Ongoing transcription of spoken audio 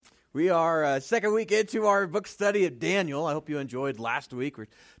We are second week into our book study of Daniel. I hope you enjoyed last week. We're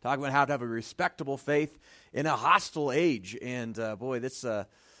talking about how to have a respectable faith in a hostile age. And boy, this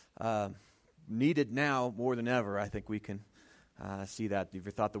needed now more than ever. I think we can see that. If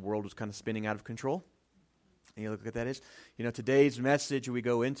you thought the world was kind of spinning out of control, and you look at what that is. You know, today's message, we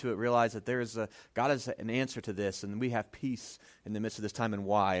go into it, realize that God has an answer to this, and we have peace in the midst of this time, and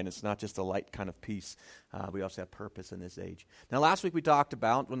why. And it's not just a light kind of peace. We also have purpose in this age. Now, last week we talked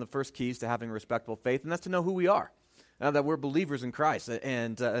about one of the first keys to having a respectable faith, and that's to know who we are. That we're believers in Christ,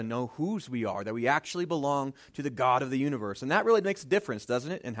 and know whose we are, that we actually belong to the God of the universe. And that really makes a difference,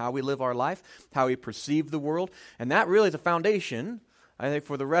 doesn't it, in how we live our life, how we perceive the world. And that really is a foundation, I think,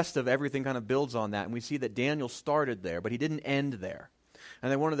 for the rest of everything kind of builds on that. And we see that Daniel started there, but he didn't end there.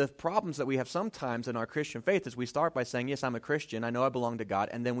 And then one of the problems that we have sometimes in our Christian faith is we start by saying, yes, I'm a Christian, I know I belong to God,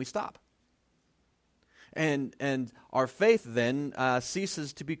 and then we stop. And our faith then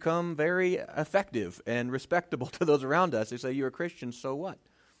ceases to become very effective and respectable to those around us. They say, you're a Christian, so what?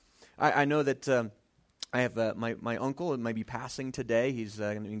 I know that I have my uncle may be passing today. He's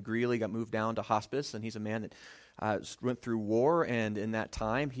in Greeley, got moved down to hospice, and he's a man that went through war, and in that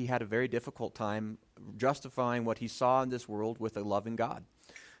time, he had a very difficult time justifying what he saw in this world with a loving God.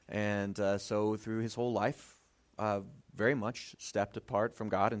 And so through his whole life, very much stepped apart from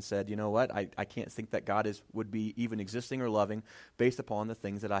God and said, you know what, I can't think that God would be even existing or loving based upon the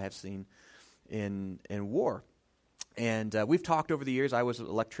things that I have seen in war. And we've talked over the years. I was an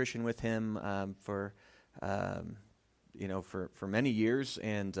electrician with him for many years,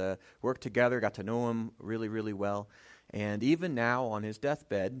 and worked together, got to know him really, really well. And even now on his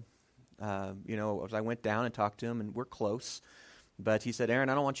deathbed, as I went down and talked to him, and we're close, but he said, Aaron,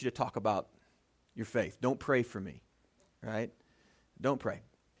 I don't want you to talk about your faith. Don't pray for me, right? Don't pray.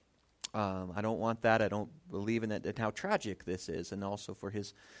 I don't want that. I don't believe in that, and how tragic this is, and also for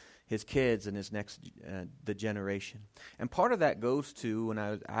his kids and his next the generation. And part of that goes to, when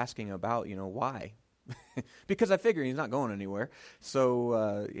I was asking about, why? Because I figure he's not going anywhere, so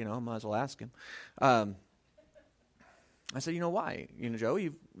I might as well ask him. I said, why? Joe,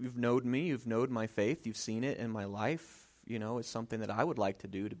 you've known me, you've known my faith, you've seen it in my life. It's something that I would like to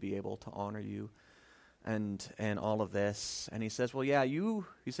do to be able to honor you, and all of this. And he says, well, yeah,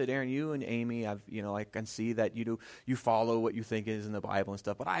 he said, Aaron, you and Amy, I can see that you follow what you think is in the Bible and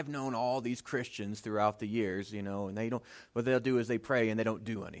stuff. But I've known all these Christians throughout the years, and they don't. What they'll do is they pray and they don't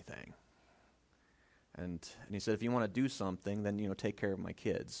do anything. And he said, if you want to do something, then, take care of my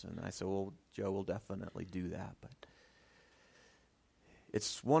kids. And I said, well, Joe will definitely do that. But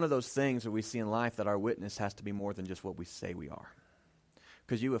it's one of those things that we see in life that our witness has to be more than just what we say we are.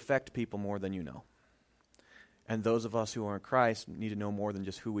 Because you affect people more than you know. And those of us who are in Christ need to know more than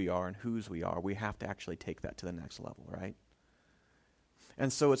just who we are and whose we are. We have to actually take that to the next level, right?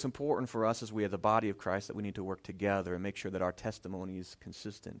 And so it's important for us as we are the body of Christ that we need to work together and make sure that our testimony is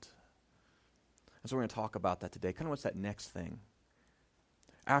consistent. And so we're going to talk about that today. Kind of what's that next thing?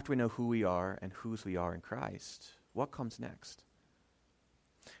 After we know who we are and whose we are in Christ, what comes next?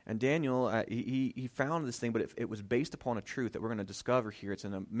 And Daniel, he found this thing, but it was based upon a truth that we're going to discover here. It's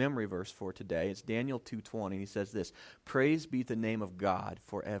in a memory verse for today. It's Daniel 2:20. He says this, praise be the name of God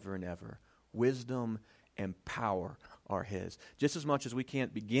forever and ever. Wisdom and power are his. Just as much as we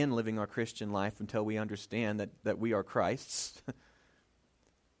can't begin living our Christian life until we understand that we are Christ's,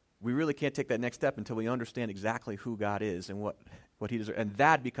 we really can't take that next step until we understand exactly who God is and what he deserves. And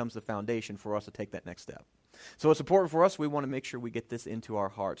that becomes the foundation for us to take that next step. So it's important for us. We want to make sure we get this into our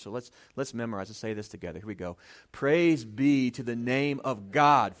hearts. So let's memorize and say this together. Here we go. Praise be to the name of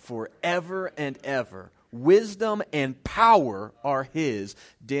God forever and ever. Wisdom and power are his.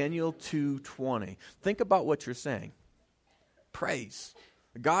 Daniel 2:20. Think about what you're saying. Praise.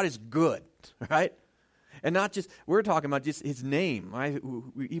 God is good, right? And not just, we're talking about just his name, right?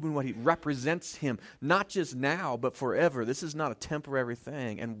 Even what he represents him, not just now, but forever. This is not a temporary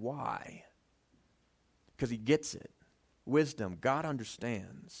thing. And why? Because he gets it. Wisdom, God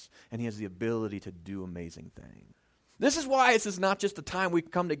understands, and he has the ability to do amazing things. This is why this is not just a time we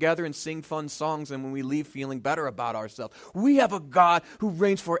come together and sing fun songs and when we leave feeling better about ourselves. We have a God who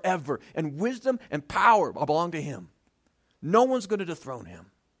reigns forever, and wisdom and power belong to him. No one's going to dethrone him.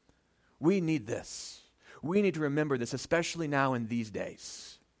 We need this. We need to remember this, especially now in these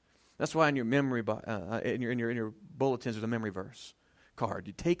days. That's why in your memory, in your bulletins, there's a memory verse card.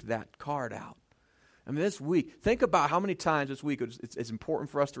 You take that card out. I mean, this week, think about how many times this week it's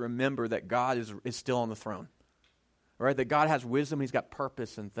important for us to remember that God is still on the throne. Right? That God has wisdom, he's got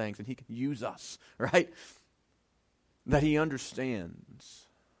purpose and things, and he can use us, right? That he understands.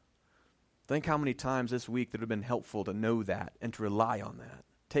 Think how many times this week that would have been helpful to know that and to rely on that.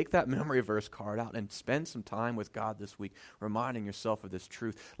 Take that memory verse card out and spend some time with God this week, reminding yourself of this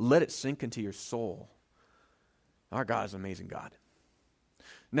truth. Let it sink into your soul. Our God is an amazing God.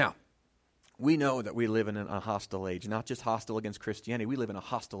 Now, we know that we live in a hostile age, not just hostile against Christianity. We live in a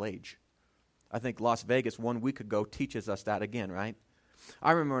hostile age. I think Las Vegas 1 week ago teaches us that again, right?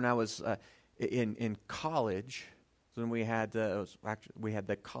 I remember when I was in college, when we had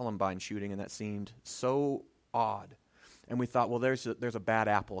the Columbine shooting, and that seemed so odd. And we thought, well, there's a bad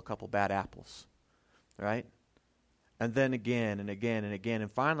apple, a couple bad apples, right? And then again and again and again.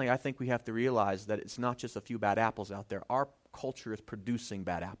 And finally, I think we have to realize that it's not just a few bad apples out there. Our culture is producing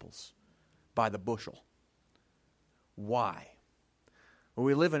bad apples by the bushel. Why? Well,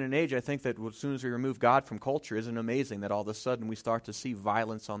 we live in an age, I think, that as soon as we remove God from culture, isn't it amazing that all of a sudden we start to see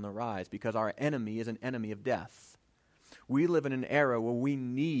violence on the rise because our enemy is an enemy of death. We live in an era where we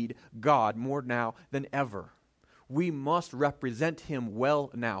need God more now than ever. We must represent Him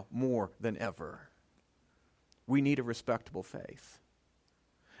well now more than ever. We need a respectable faith.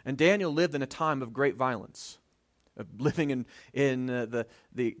 And Daniel lived in a time of great violence, living in the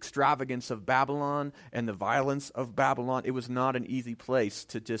extravagance of Babylon and the violence of Babylon. It was not an easy place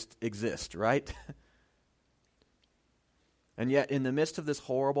to just exist, right? And yet, in the midst of this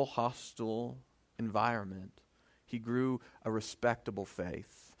horrible, hostile environment, he grew a respectable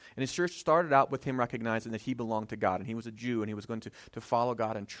faith. And his church started out with him recognizing that he belonged to God, and he was a Jew, and he was going to follow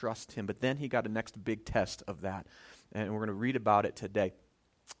God and trust Him. But then he got a next big test of that, and we're going to read about it today,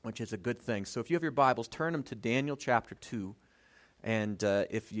 which is a good thing. So if you have your Bibles, turn them to Daniel chapter 2. And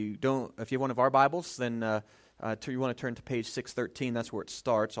if you have one of our Bibles, then you want to turn to page 613. That's where it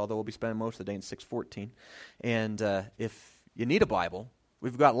starts, although we'll be spending most of the day in 614. And if you need a Bible,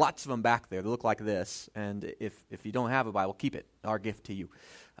 we've got lots of them back there. They look like this. And if you don't have a Bible, keep it. Our gift to you.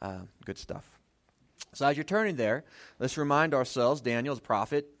 Good stuff. So as you're turning there, let's remind ourselves, Daniel is a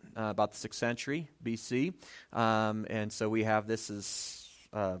prophet about the 6th century BC. And so we have this as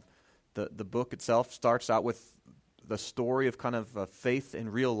the book itself starts out with the story of kind of faith in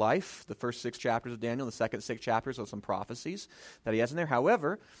real life. The first 6 chapters of Daniel, the second 6 chapters are some prophecies that he has in there.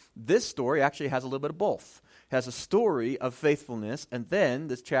 However, this story actually has a little bit of both. It has a story of faithfulness, and then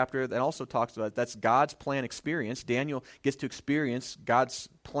this chapter that also talks about that's God's plan experience. Daniel gets to experience God's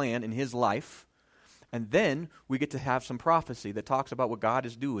plan in his life, and then we get to have some prophecy that talks about what God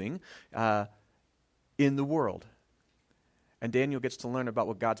is doing in the world. And Daniel gets to learn about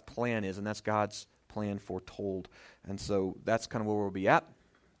what God's plan is, and that's God's plan foretold. And so that's kind of where we'll be at.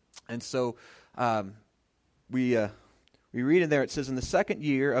 And so we read in there, it says, in the 2nd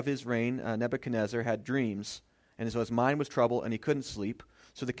year of his reign, Nebuchadnezzar had dreams, and so his mind was troubled, and he couldn't sleep.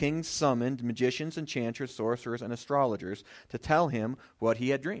 So the king summoned magicians, enchanters, sorcerers, and astrologers to tell him what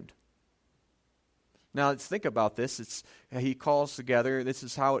he had dreamed. Now, let's think about this. He calls together, this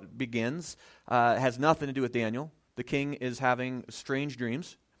is how it begins. It has nothing to do with Daniel. The king is having strange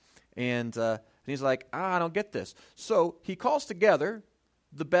dreams, and he's like, I don't get this. So he calls together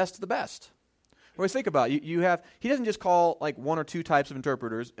the best of the best. Always think about it. He doesn't just call like 1 or 2 types of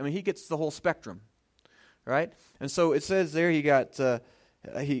interpreters. I mean, he gets the whole spectrum, right? And so it says there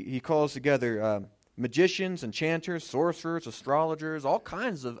he calls together magicians, enchanters, sorcerers, astrologers, all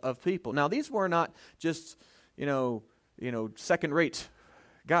kinds of people. Now, these were not just, second-rate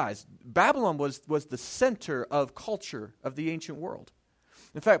guys. Babylon was the center of culture of the ancient world.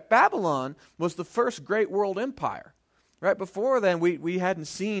 In fact, Babylon was the first great world empire. Right before then, we hadn't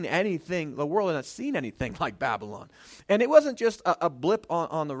seen anything, the world hadn't seen anything like Babylon. And it wasn't just a blip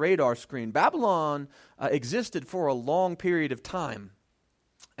on the radar screen. Babylon existed for a long period of time.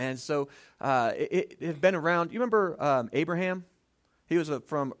 And so it had been around. You remember Abraham? He was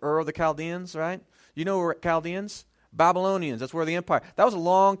from Ur of the Chaldeans, right? You know Chaldeans? Babylonians, that's where the empire. That was a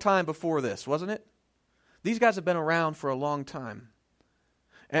long time before this, wasn't it? These guys have been around for a long time.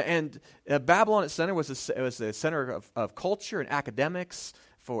 And Babylon at its center was the center of culture and academics,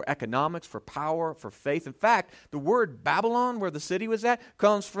 for economics, for power, for faith. In fact, the word Babylon, where the city was at,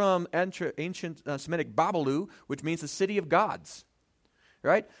 comes from ancient Semitic Babalu, which means the city of gods.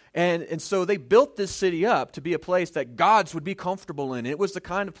 Right? And so they built this city up to be a place that gods would be comfortable in. It was the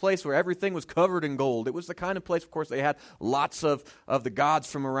kind of place where everything was covered in gold. It was the kind of place, of course, they had lots of the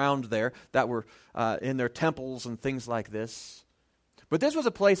gods from around there that were in their temples and things like this. But this was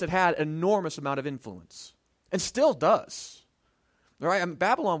a place that had an enormous amount of influence, and still does. Right? I mean,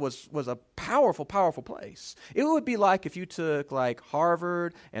 Babylon was a powerful, powerful place. It would be like if you took like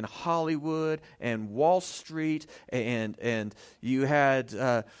Harvard and Hollywood and Wall Street and you had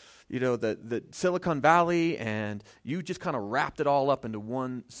the Silicon Valley, and you just kind of wrapped it all up into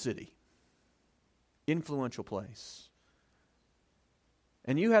one city. Influential place.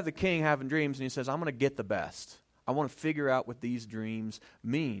 And you have the king having dreams, and he says, I'm going to get the best. I want to figure out what these dreams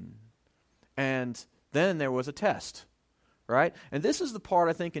mean. And then there was a test, right? And this is the part,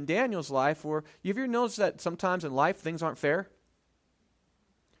 I think, in Daniel's life where, have you ever noticed that sometimes in life things aren't fair?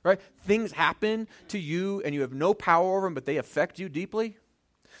 Right? Things happen to you and you have no power over them, but they affect you deeply.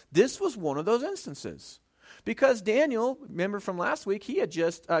 This was one of those instances. Because Daniel, remember from last week, he had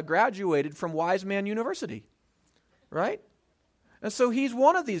just graduated from Wise Man University, right? And so he's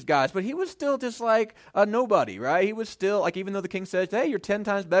one of these guys, but he was still just like a nobody, right? He was still, like, even though the king says, hey, you're 10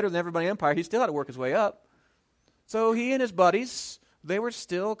 times better than everybody in the empire, he still had to work his way up. So he and his buddies, they were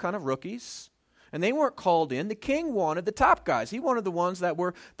still kind of rookies. And they weren't called in. The king wanted the top guys. He wanted the ones that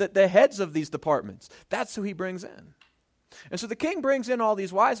were the heads of these departments. That's who he brings in. And so the king brings in all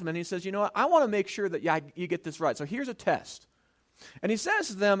these wise men. And he says, you know what? I want to make sure that you get this right. So here's a test. And he says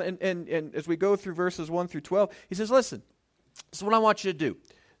to them, and as we go through verses 1 through 12, he says, listen, this is what I want you to do.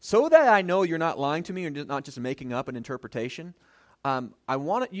 So that I know you're not lying to me or not just making up an interpretation, I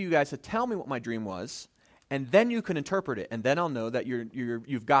want you guys to tell me what my dream was. And then you can interpret it, and then I'll know that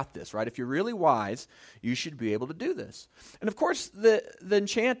you've got this, right? If you're really wise, you should be able to do this. And of course, the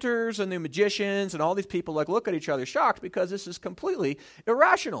enchanters and the magicians and all these people look at each other shocked because this is completely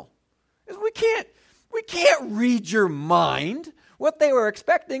irrational. We can't read your mind. What they were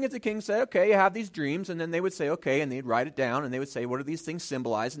expecting is the king said, okay, you have these dreams, and then they would say, okay, and they'd write it down, and they would say, what do these things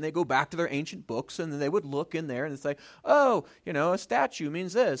symbolize? And they go back to their ancient books, and then they would look in there and say, oh, a statue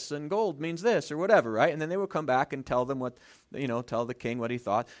means this, and gold means this, or whatever, right? And then they would come back and tell them tell the king what he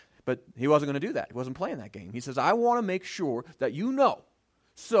thought. But he wasn't going to do that. He wasn't playing that game. He says, I want to make sure that you know.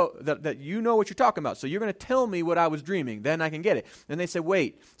 So that you know what you're talking about. So you're going to tell me what I was dreaming. Then I can get it. And they say,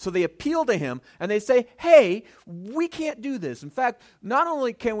 wait. So they appeal to him and they say, hey, we can't do this. In fact, not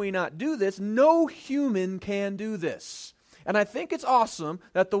only can we not do this, no human can do this. And I think it's awesome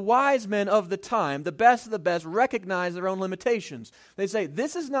that the wise men of the time, the best of the best, recognize their own limitations. They say,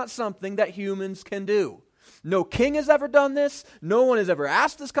 this is not something that humans can do. No king has ever done this. No one has ever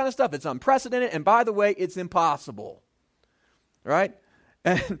asked this kind of stuff. It's unprecedented. And by the way, it's impossible. Right?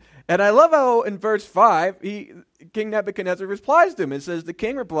 And I love how in verse 5, King Nebuchadnezzar replies to him. It says, the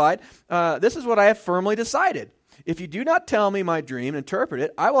king replied, this is what I have firmly decided. If you do not tell me my dream and interpret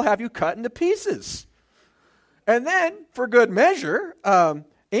it, I will have you cut into pieces. And then, for good measure,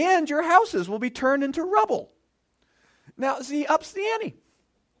 and your houses will be turned into rubble. Now, see, ups the ante.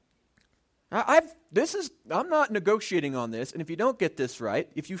 I'm not negotiating on this, and if you don't get this right,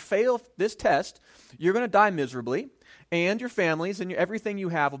 if you fail this test, you're going to die miserably, and your families and everything you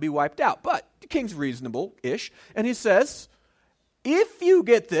have will be wiped out. But the king's reasonable-ish, and he says, if you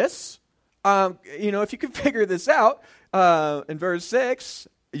get this, if you can figure this out, in verse 6,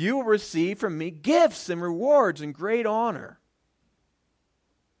 you will receive from me gifts and rewards and great honor.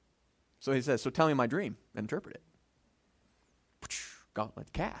 So he says, so tell me my dream and interpret it.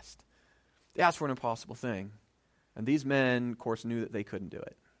 Gauntlet cast. They asked for an impossible thing. And these men, of course, knew that they couldn't do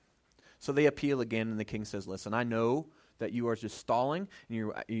it. So they appeal again, and the king says, listen, I know that you are just stalling,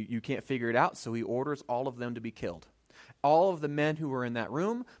 and you can't figure it out, so he orders all of them to be killed. All of the men who were in that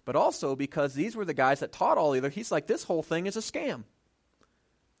room, but also because these were the guys that taught all either, he's like, this whole thing is a scam.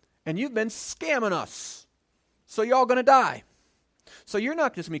 And you've been scamming us. So you're all going to die. So you're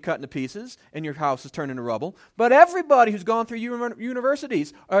not just going to be cut into pieces and your house is turned into rubble, but everybody who's gone through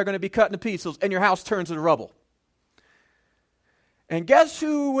universities are going to be cut into pieces and your house turns into rubble. And guess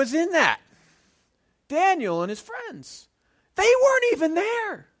who was in that? Daniel and his friends. They weren't even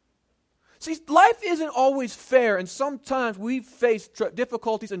there. See, life isn't always fair, and sometimes we face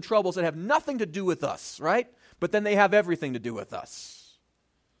difficulties and troubles that have nothing to do with us, right? But then they have everything to do with us.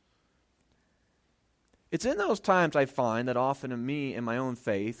 It's in those times I find that often in me, in my own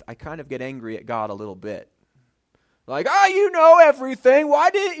faith, I kind of get angry at God a little bit. Like, you know everything.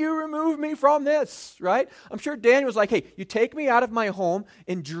 Why didn't you remove me from this, right? I'm sure Daniel was like, hey, you take me out of my home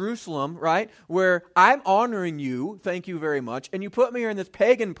in Jerusalem, right, where I'm honoring you, thank you very much, and you put me here in this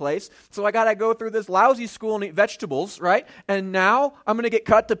pagan place, so I got to go through this lousy school and eat vegetables, right? And now I'm going to get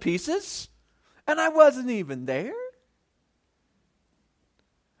cut to pieces? And I wasn't even there?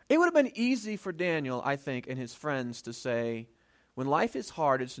 It would have been easy for Daniel, I think, and his friends to say, when life is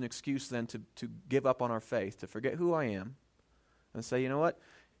hard, it's an excuse then to give up on our faith, to forget who I am, and say, you know what,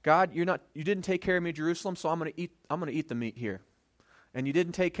 God, you didn't take care of me in Jerusalem, so I'm going to eat the meat here, and you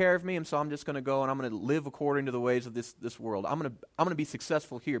didn't take care of me, and so I'm just going to go and I'm going to live according to the ways of this world. I'm going to be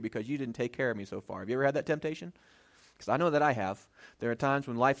successful here because you didn't take care of me so far. Have you ever had that temptation? Because I know that I have. There are times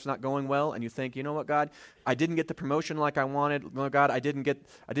when life's not going well, and you think, you know what, God, I didn't get the promotion like I wanted. Oh, God, I didn't get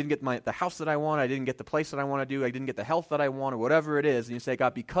the house that I wanted. I didn't get the place that I want to do. I didn't get the health that I want, or whatever it is. And you say,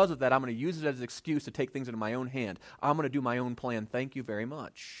 God, because of that, I'm going to use it as an excuse to take things into my own hand. I'm going to do my own plan. Thank you very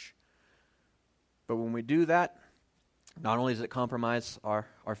much. But when we do that, not only does it compromise our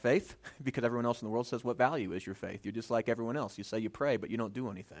faith, because everyone else in the world says, what value is your faith? You're just like everyone else. You say you pray, but you don't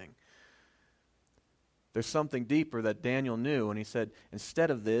do anything. There's something deeper that Daniel knew, and he said,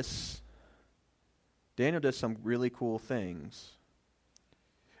 instead of this, Daniel does some really cool things.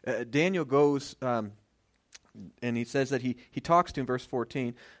 Daniel goes, and he says that he talks to, in verse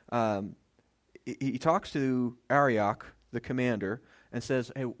 14, he talks to Arioch, the commander, and says,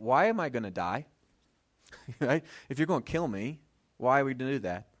 hey, why am I going to die? Right? If you're going to kill me, why are we going to do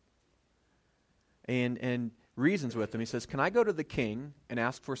that? And reasons with him. He says, can I go to the king and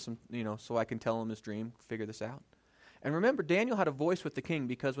ask for some, so I can tell him his dream, figure this out? And remember, Daniel had a voice with the king,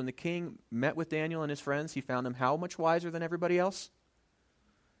 because when the king met with Daniel and his friends, he found him how much wiser than everybody else?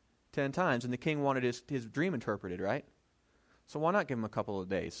 10 times. And the king wanted his dream interpreted, right? So why not give him a couple of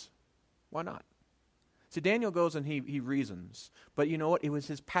days? Why not? See, Daniel goes and he reasons. But you know what? It was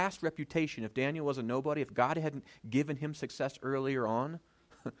his past reputation. If Daniel was a nobody, if God hadn't given him success earlier on,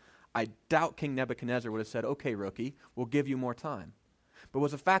 I doubt King Nebuchadnezzar would have said, okay, rookie, we'll give you more time. But it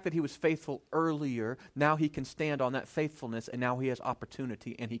was the fact that he was faithful earlier, now he can stand on that faithfulness, and now he has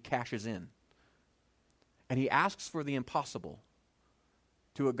opportunity, and he cashes in. And he asks for the impossible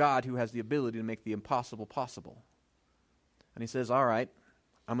to a God who has the ability to make the impossible possible. And he says, all right,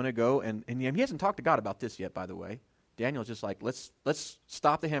 I'm going to go, and he hasn't talked to God about this yet, by the way. Daniel's just like, let's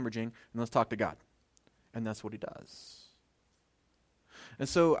stop the hemorrhaging, and let's talk to God. And that's what he does. And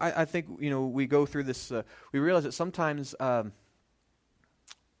so I think, we go through this, we realize that sometimes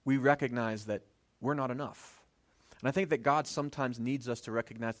we recognize that we're not enough. And I think that God sometimes needs us to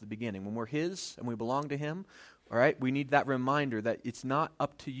recognize at the beginning. When we're His and we belong to Him, all right, we need that reminder that it's not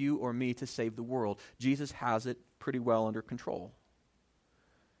up to you or me to save the world. Jesus has it pretty well under control.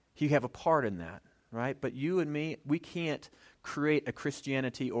 You have a part in that, right? But you and me, we can't create a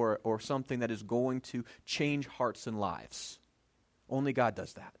Christianity or something that is going to change hearts and lives. Only God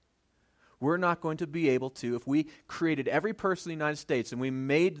does that. We're not going to be able to, if we created every person in the United States and we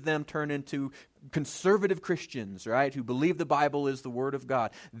made them turn into conservative Christians, right, who believe the Bible is the Word of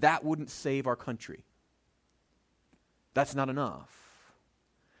God, that wouldn't save our country. That's not enough.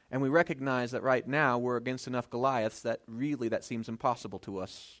 And we recognize that right now we're against enough Goliaths that really that seems impossible to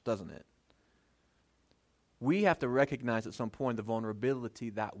us, doesn't it? We have to recognize at some point the vulnerability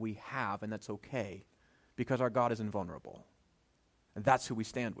that we have, and that's okay, because our God is invulnerable. And that's who we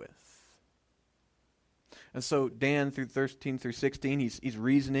stand with. And so Dan, through 13 through 16, he's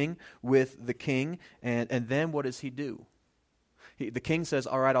reasoning with the king, and then what does he do? The king says,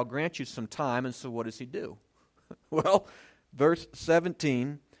 all right, I'll grant you some time, and so what does he do? Well, verse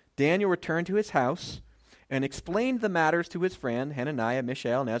 17, Daniel returned to his house and explained the matters to his friend Hananiah,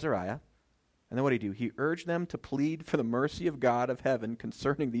 Mishael, and Azariah. And then what did he do? He urged them to plead for the mercy of God of heaven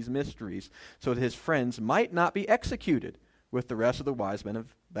concerning these mysteries, so that his friends might not be executed with the rest of the wise men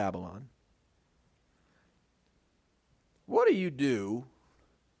of Babylon. What do you do?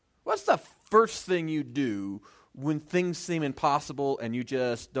 What's the first thing you do when things seem impossible and you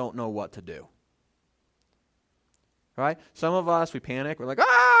just don't know what to do? Right? Some of us, we panic. We're like,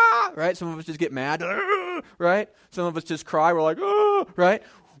 ah! Right? Some of us just get mad. Right? Some of us just cry. We're like, ah! Right?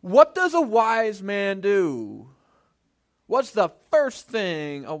 What does a wise man do? What's the first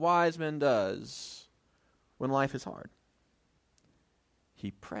thing a wise man does when life is hard?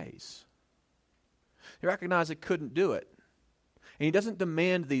 He prays. He recognized he couldn't do it. And he doesn't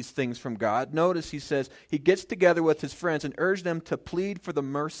demand these things from God. Notice he says he gets together with his friends and urges them to plead for the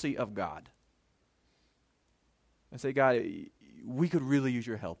mercy of God. And say, God, we could really use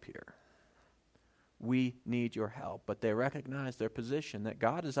your help here. We need your help. But they recognize their position, that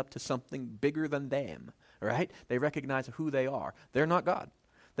God is up to something bigger than them. Right? They recognize who they are. They're not God.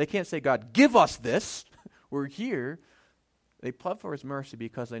 They can't say, God, give us this. We're here. They plead for his mercy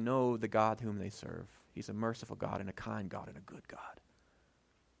because they know the God whom they serve. He's a merciful God and a kind God and a good God.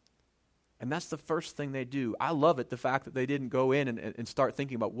 And that's the first thing they do. I love it, the fact that they didn't go in and start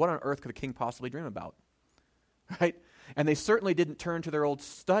thinking about what on earth could a king possibly dream about. Right? And they certainly didn't turn to their old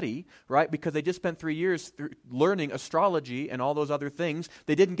study, right? Because they just spent 3 years learning astrology and all those other things.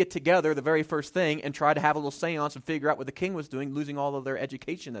 They didn't get together the very first thing and try to have a little seance and figure out what the king was doing, losing all of their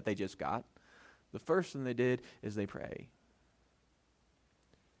education that they just got. The first thing they did is they pray.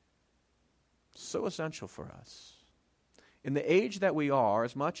 So essential for us. In the age that we are,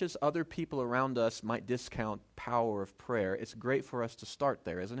 as much as other people around us might discount power of prayer, it's great for us to start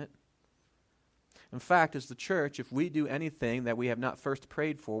there, isn't it? In fact, as the church, if we do anything that we have not first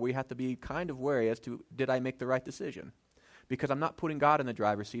prayed for, we have to be kind of wary as to, did I make the right decision? Because I'm not putting God in the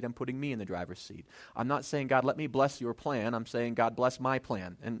driver's seat, I'm putting me in the driver's seat. I'm not saying, God, let me bless your plan. I'm saying, God, bless my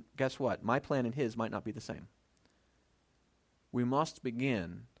plan. And guess what? My plan and his might not be the same. We must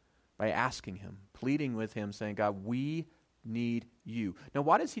begin by asking him, pleading with him, saying, God, we need you. Now,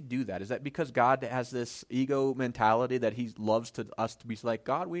 why does he do that? Is that because God has this ego mentality that he loves us to be like,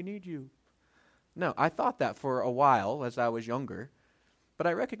 God, we need you? No, I thought that for a while as I was younger, but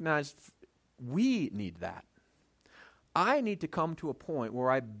I recognized we need that. I need to come to a point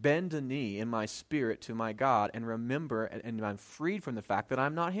where I bend a knee in my spirit to my God and remember, and I'm freed from the fact that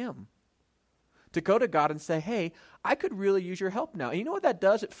I'm not him. To go to God and say, hey, I could really use your help now. And you know what that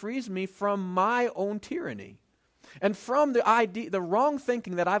does? It frees me from my own tyranny and from the wrong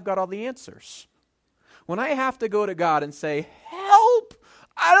thinking that I've got all the answers. When I have to go to God and say, help,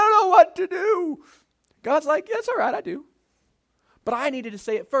 I don't know what to do. God's like, yeah, it's all right, I do. But I needed to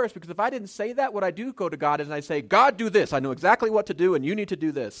say it first, because if I didn't say that, what I do go to God is and I say, God, do this. I know exactly what to do, and you need to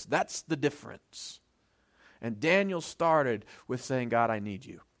do this. That's the difference. And Daniel started with saying, God, I need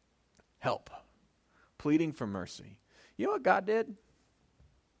you. Help. Pleading for mercy. You know what God did?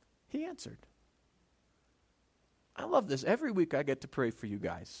 He answered. I love this. Every week I get to pray for you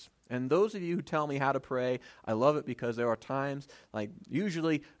guys. And those of you who tell me how to pray, I love it, because there are times, like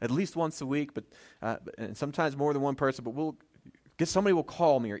usually at least once a week, but and sometimes more than one person, but somebody will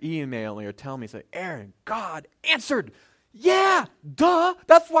call me or email me or tell me, say, Aaron, God answered. Yeah, duh.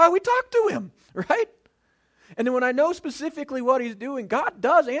 That's why we talk to him, right? And then when I know specifically what he's doing, God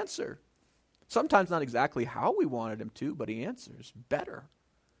does answer. Sometimes not exactly how we wanted him to, but he answers better.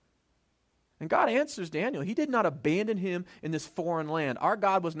 And God answers Daniel. He did not abandon him in this foreign land. Our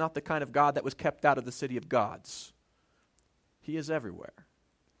God was not the kind of God that was kept out of the city of gods. He is everywhere.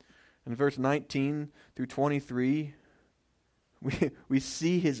 In verse 19 through 23, we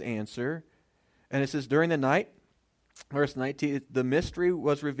see his answer. And it says, during the night, verse 19, the mystery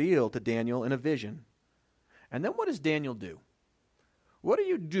was revealed to Daniel in a vision. And then what does Daniel do? What do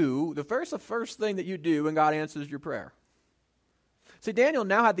you do? The first thing that you do when God answers your prayer. See, Daniel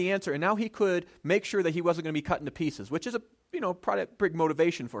now had the answer, and now he could make sure that he wasn't going to be cut into pieces, which is probably a big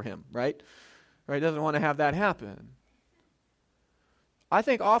motivation for him, right? Right? He doesn't want to have that happen. I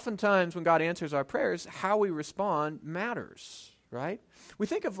think oftentimes when God answers our prayers, how we respond matters, right? We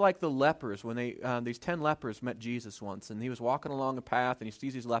think of like the lepers when these 10 lepers met Jesus once, and he was walking along a path, and he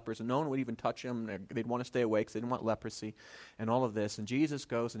sees these lepers, and no one would even touch him. They'd want to stay away because they didn't want leprosy and all of this. And Jesus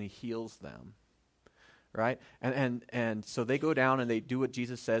goes and he heals them, right? And so they go down and they do what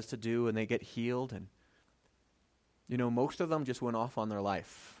Jesus says to do, and they get healed. And most of them just went off on their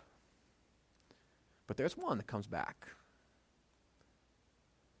life. But there's one that comes back.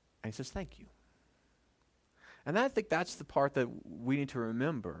 And he says, thank you. And I think that's the part that we need to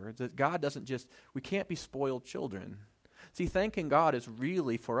remember, that God we can't be spoiled children. See, thanking God is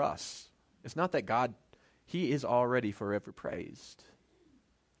really for us. It's not that God, he is already forever praised.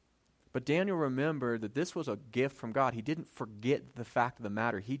 But Daniel remembered that this was a gift from God. He didn't forget the fact of the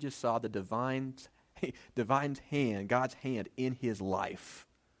matter. He just saw the divine's hand, God's hand in his life.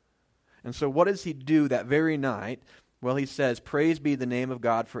 And so what does he do that very night? Well, he says, praise be the name of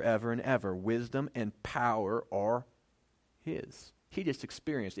God forever and ever. Wisdom and power are his. He just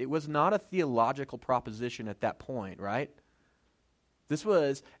experienced. It was not a theological proposition at that point, right? This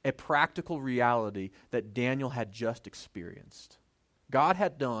was a practical reality that Daniel had just experienced. God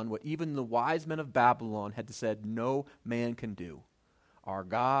had done what even the wise men of Babylon had said no man can do. Our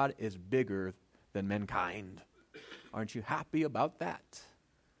God is bigger than mankind. Aren't you happy about that?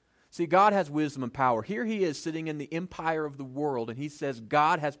 See, God has wisdom and power. Here he is sitting in the empire of the world, and he says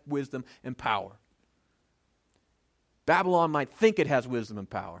God has wisdom and power. Babylon might think it has wisdom and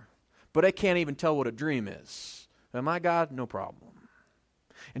power, but it can't even tell what a dream is. And my God, no problem.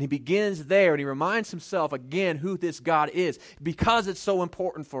 And he begins there, and he reminds himself again who this God is, because it's so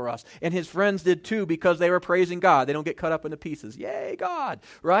important for us. And his friends did too, because they were praising God. They don't get cut up into pieces. Yay, God,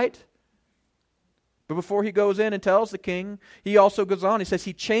 right? But before he goes in and tells the king, he also goes on. He says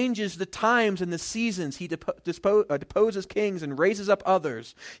he changes the times and the seasons. He deposes kings and raises up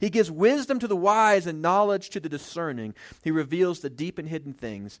others. He gives wisdom to the wise and knowledge to the discerning. He reveals the deep and hidden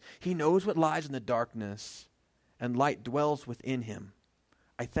things. He knows what lies in the darkness, and light dwells within him.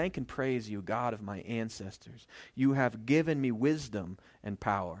 I thank and praise you, God of my ancestors. You have given me wisdom and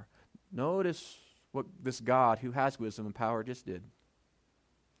power. Notice what this God who has wisdom and power just did.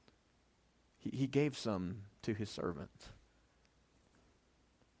 He gave some to his servant.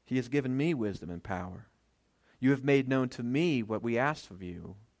 He has given me wisdom and power. You have made known to me what we asked of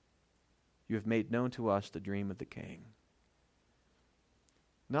you. You have made known to us the dream of the king.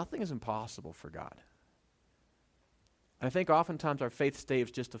 Nothing is impossible for God. And I think oftentimes our faith state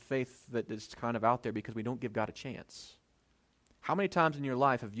is just a faith that is kind of out there because we don't give God a chance. How many times in your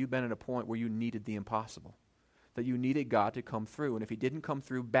life have you been at a point where you needed the impossible? That you needed God to come through. And if He didn't come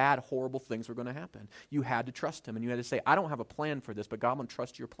through, bad, horrible things were going to happen. You had to trust Him. And you had to say, I don't have a plan for this, but God, I'm going to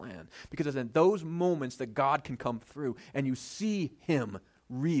trust your plan. Because it's in those moments that God can come through and you see Him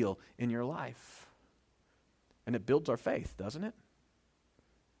real in your life. And it builds our faith, doesn't it?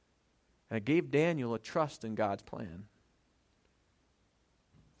 And it gave Daniel a trust in God's plan.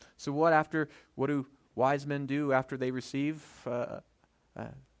 So what do wise men do after they receive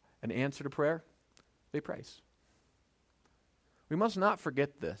an answer to prayer? They praise. We must not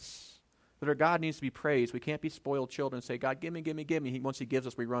forget this, that our God needs to be praised. We can't be spoiled children and say, God, give me, give me, give me. Once He gives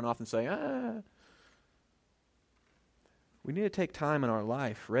us, we run off and say, We need to take time in our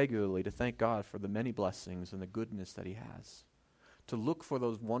life regularly to thank God for the many blessings and the goodness that He has, to look for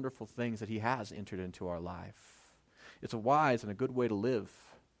those wonderful things that He has entered into our life. It's a wise and a good way to live,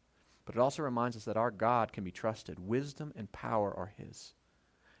 but it also reminds us that our God can be trusted. Wisdom and power are His.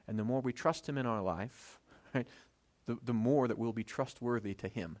 And the more we trust Him in our life, right, the more that we'll be trustworthy to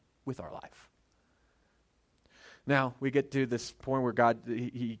Him with our life. Now, we get to this point where God,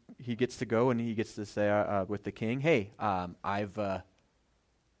 he gets to go and He gets to say with the king, hey, I've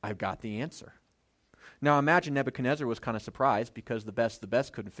got the answer. Now, imagine Nebuchadnezzar was kind of surprised because the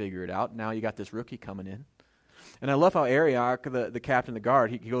best couldn't figure it out. Now you got this rookie coming in. And I love how Arioch, the captain of the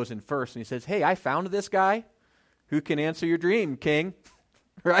guard, he goes in first and he says, hey, I found this guy who can answer your dream, king.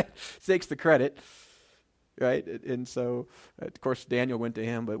 Right? Takes the credit. Right? And so, of course, Daniel went to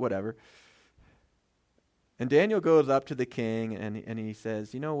him, but whatever. And Daniel goes up to the king and he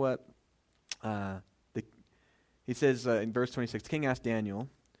says, you know what? He says in verse 26, the king asked Daniel,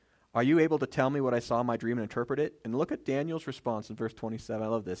 are you able to tell me what I saw in my dream and interpret it? And look at Daniel's response in verse 27. I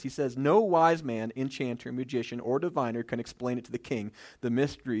love this. He says, no wise man, enchanter, magician, or diviner can explain it to the king, the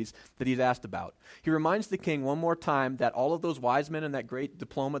mysteries that he's asked about. He reminds the king one more time that all of those wise men and that great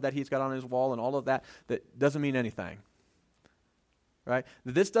diploma that he's got on his wall and all of that doesn't mean anything. Right?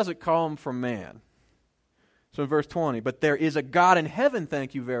 This doesn't come from man. So in verse 20, but there is a God in heaven,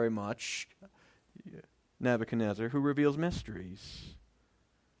 thank you very much, Nebuchadnezzar, who reveals mysteries.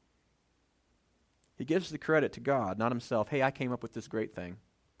 He gives the credit to God, not himself. Hey, I came up with this great thing,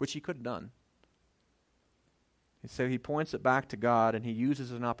 which he could have done. So he points it back to God, and he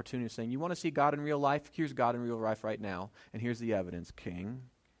uses an opportunity saying, you want to see God in real life? Here's God in real life right now, and here's the evidence, king.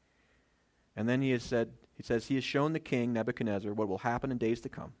 And then he says, he has shown the king, Nebuchadnezzar, what will happen in days to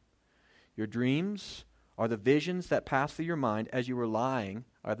come. Your dreams are the visions that pass through your mind as you were lying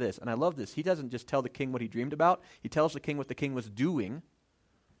are this. And I love this. He doesn't just tell the king what he dreamed about. He tells the king what the king was doing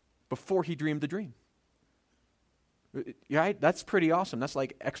before he dreamed the dream. Right? That's pretty awesome. That's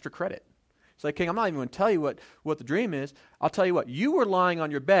like extra credit. It's like, king, I'm not even going to tell you what the dream is. I'll tell you what. You were lying on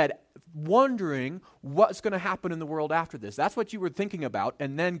your bed wondering what's going to happen in the world after this. That's what you were thinking about,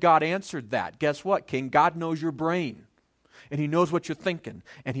 and then God answered that. Guess what, king? God knows your brain, and He knows what you're thinking,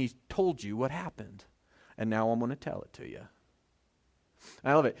 and He told you what happened. And now I'm going to tell it to you.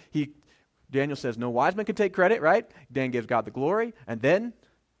 I love it. Daniel says, no wise man can take credit, right? Dan gives God the glory, and then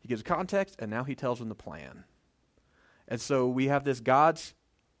he gives context, and now he tells him the plan. And so we have this God's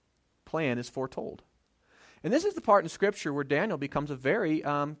plan is foretold. And this is the part in Scripture where Daniel becomes a very,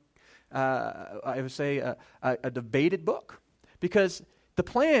 I would say, a debated book. Because the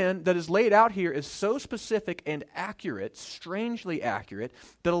plan that is laid out here is so specific and accurate, strangely accurate,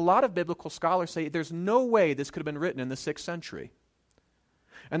 that a lot of biblical scholars say there's no way this could have been written in the 6th century.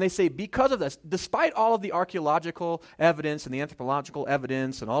 And they say because of this, despite all of the archaeological evidence and the anthropological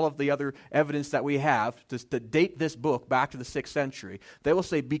evidence and all of the other evidence that we have to date this book back to the 6th century, they will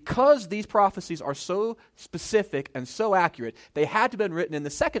say because these prophecies are so specific and so accurate, they had to have been written in the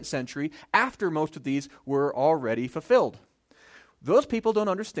 2nd century after most of these were already fulfilled. Those people don't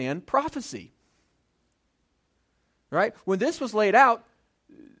understand prophecy. Right? When this was laid out,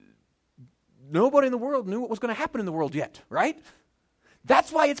 nobody in the world knew what was going to happen in the world yet, right?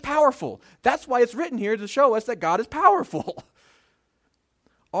 That's why it's powerful. That's why it's written here to show us that God is powerful.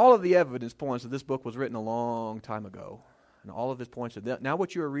 All of the evidence points that this book was written a long time ago. And all of this points to that. Now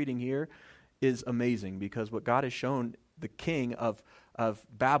what you are reading here is amazing because what God has shown the king of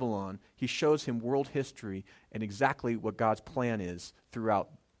Babylon, He shows him world history and exactly what God's plan is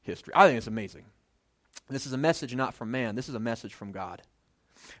throughout history. I think it's amazing. This is a message not from man. This is a message from God.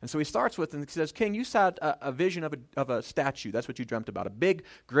 And so he starts with, and he says, King, you saw a vision of a statue. That's what you dreamt about, a big,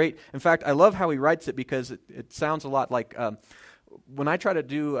 great. In fact, I love how he writes it because it sounds a lot like when I try to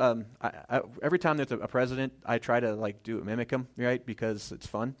do, every time there's a president, I try to mimic him, right? Because it's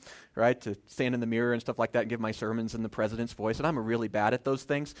fun, right? To stand in the mirror and stuff like that and give my sermons in the president's voice. And I'm really bad at those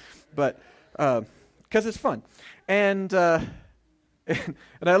things, but because it's fun. And I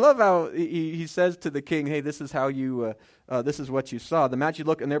love how he says to the king, hey, this is how you, this is what you saw. The match you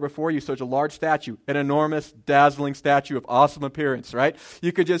look, and there before you stood a large statue, an enormous, dazzling statue of awesome appearance, right?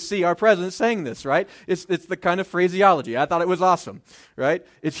 You could just see our president saying this, right? It's the kind of phraseology. I thought it was awesome, right?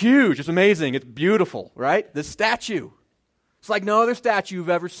 It's huge, it's amazing, it's beautiful, right? This statue. It's like no other statue you've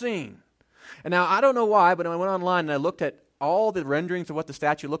ever seen. And now, I don't know why, but when I went online and I looked at all the renderings of what the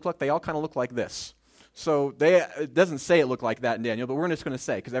statue looked like, they all kind of look like this. So it doesn't say it looked like that in Daniel, but we're just going to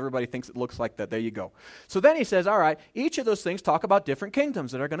say, because everybody thinks it looks like that. There you go. So then he says, all right, each of those things talk about different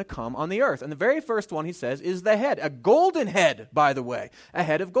kingdoms that are going to come on the earth. And the very first one, he says, is the head. A golden head, by the way. A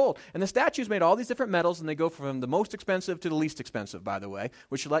head of gold. And the statue's made all these different metals, and they go from the most expensive to the least expensive, by the way,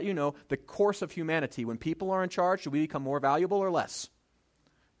 which should let you know the course of humanity. When people are in charge, should we become more valuable or less?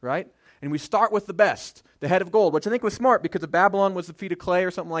 Right? And we start with the best, the head of gold, which I think was smart because if Babylon was the feet of clay or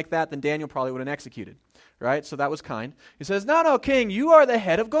something like that, then Daniel probably would have executed, right? So that was kind. He says, no, king, you are the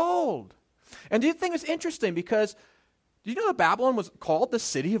head of gold. And do you think it's interesting because, do you know that Babylon was called the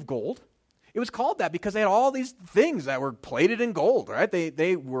city of gold? It was called that because they had all these things that were plated in gold, right?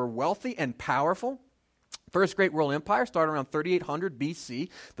 They were wealthy and powerful. First great world empire started around 3800 BC.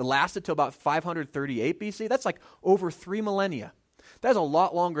 That lasted till about 538 BC. That's like over 3 millennia. That's a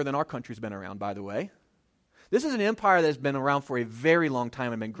lot longer than our country's been around, by the way. This is an empire that's been around for a very long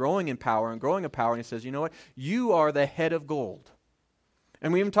time and been growing in power. And he says, you know what? You are the head of gold.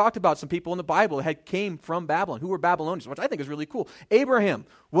 And we even talked about some people in the Bible that came from Babylon, who were Babylonians, which I think is really cool. Abraham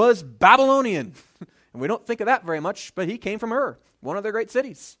was Babylonian. And we don't think of that very much, but he came from Ur, one of their great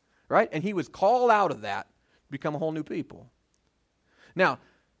cities, right? And he was called out of that to become a whole new people. Now,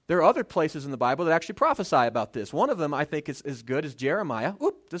 there are other places in the Bible that actually prophesy about this. One of them I think is good is Jeremiah.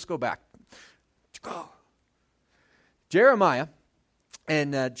 Let's go back. Jeremiah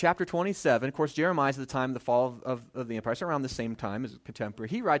in chapter 27. Of course, Jeremiah is at the time of the fall of the empire. It's around the same time as contemporary.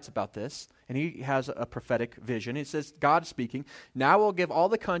 He writes about this, and he has a prophetic vision. It says, God speaking, now I will give all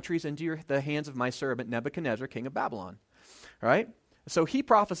the countries into the hands of my servant Nebuchadnezzar, king of Babylon. All right? So he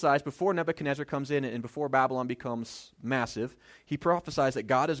prophesies before Nebuchadnezzar comes in and before Babylon becomes massive, he prophesies that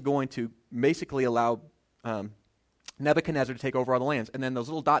God is going to basically allow Nebuchadnezzar to take over all the lands. And then those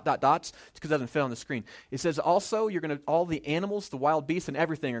little dots, it's because it doesn't fit on the screen. It says also all the animals, the wild beasts and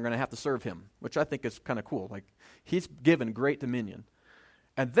everything are going to have to serve him, which I think is kind of cool. Like he's given great dominion.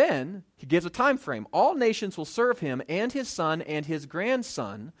 And then he gives a time frame. All nations will serve him and his son and his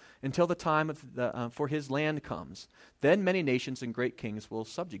grandson until the time for his land comes. Then many nations and great kings will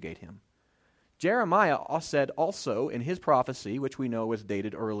subjugate him. Jeremiah said also in his prophecy, which we know was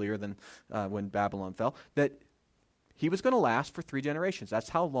dated earlier than when Babylon fell, that he was going to last for 3 generations. That's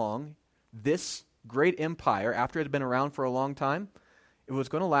how long this great empire, after it had been around for a long time, it was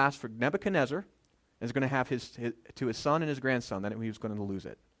going to last for Nebuchadnezzar. And is going to have to his son and his grandson, then he was going to lose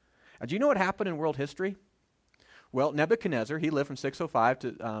it. And do you know what happened in world history? Well, Nebuchadnezzar, he lived from 605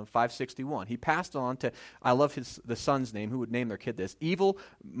 to 561. He passed on to, I love the son's name. Who would name their kid this? Evil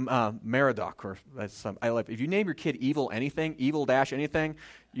Merodach. Or if you name your kid evil anything, evil dash anything,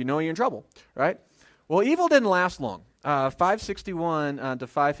 you know you're in trouble, right? Well, evil didn't last long. 561 to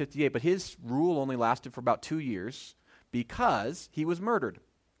 558, but his rule only lasted for about 2 years because he was murdered.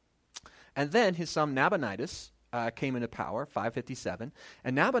 And then his son Nabonidus came into power, 557.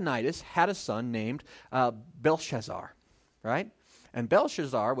 And Nabonidus had a son named Belshazzar, right? And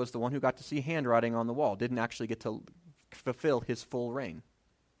Belshazzar was the one who got to see handwriting on the wall, didn't actually get to fulfill his full reign.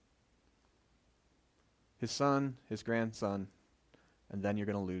 His son, his grandson, and then you're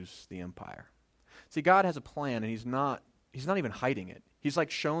going to lose the empire. See, God has a plan, and he's not even hiding it. He's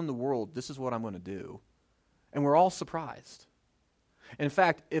like shown the world, this is what I'm going to do. And we're all surprised. And in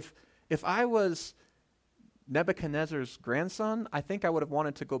fact, if I was Nebuchadnezzar's grandson, I think I would have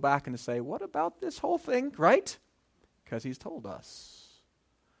wanted to go back and to say, what about this whole thing, right? Because he's told us.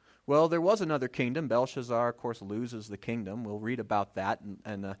 Well, there was another kingdom. Belshazzar, of course, loses the kingdom. We'll read about that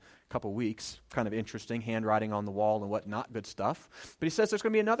in a couple weeks. Kind of interesting, handwriting on the wall and whatnot, good stuff. But he says there's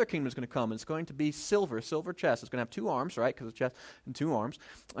going to be another kingdom that's going to come. And it's going to be silver chest. It's going to have 2 arms, right? Because it's chest and 2 arms.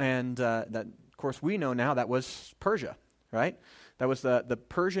 And that, of course, we know now that was Persia, right? That was the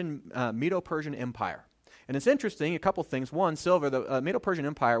Persian, Medo-Persian Empire. And it's interesting, a couple things. One, silver, the Medo-Persian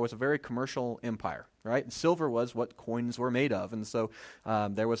Empire was a very commercial empire, right? And silver was what coins were made of. And so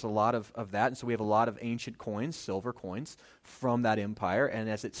there was a lot of that. And so we have a lot of ancient coins, silver coins, from that empire. And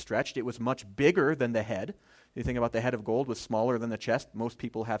as it stretched, it was much bigger than the head. You think about the head of gold was smaller than the chest. Most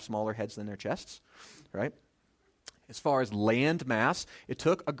people have smaller heads than their chests, right? As far as land mass, it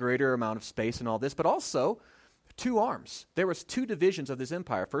took a greater amount of space and all this, but also 2 arms. There was 2 divisions of this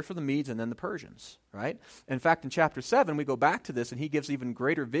empire, first for the Medes and then the Persians, right? In fact, in chapter 7, we go back to this, and he gives even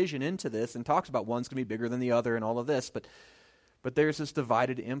greater vision into this and talks about one's going to be bigger than the other and all of this, but there's this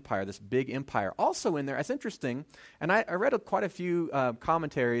divided empire, this big empire. Also in there, it's interesting, and I read quite a few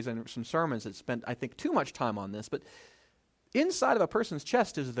commentaries and some sermons that spent, I think, too much time on this, but inside of a person's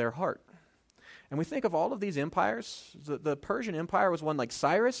chest is their heart. And we think of all of these empires. The Persian Empire was one like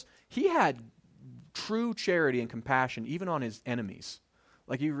Cyrus. He had true charity and compassion even on his enemies.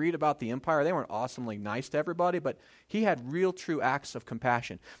 Like you read about the empire, they weren't awesomely nice to everybody, but he had real true acts of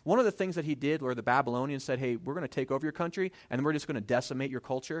compassion. One of the things that he did where the Babylonians said, hey, we're going to take over your country and we're just going to decimate your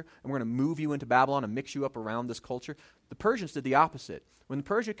culture and we're going to move you into Babylon and mix you up around this culture. The Persians did the opposite. When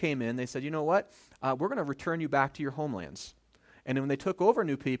Persia came in, they said, you know what? We're going to return you back to your homelands. And when they took over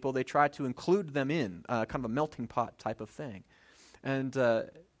new people, they tried to include them in, kind of a melting pot type of thing. And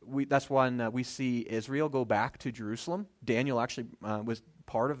that's when we see Israel go back to Jerusalem. Daniel actually was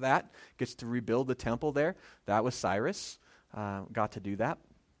part of that, gets to rebuild the temple there. That was Cyrus, got to do that.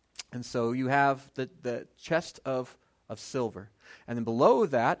 And so you have the chest of silver. And then below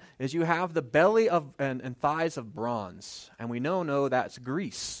that is you have the belly of and thighs of bronze. And we know that's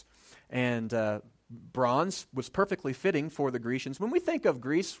Greece. And bronze was perfectly fitting for the Grecians. When we think of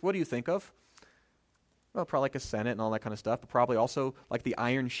Greece, what do you think of? Well, probably like a senate and all that kind of stuff, but probably also like the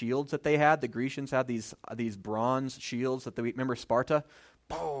iron shields that they had. The Grecians had these bronze shields that remember Sparta?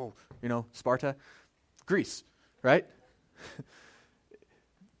 Oh, Sparta. Greece, right?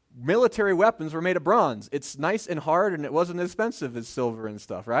 Military weapons were made of bronze. It's nice and hard, and it wasn't as expensive as silver and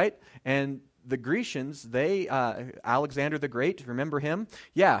stuff, right? And the Grecians, Alexander the Great, remember him?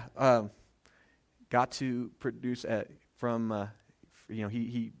 Yeah, got to produce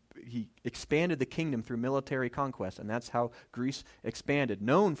he expanded the kingdom through military conquest, and that's how Greece expanded,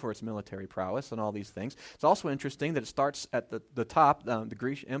 known for its military prowess and all these things. It's also interesting that it starts at the top. The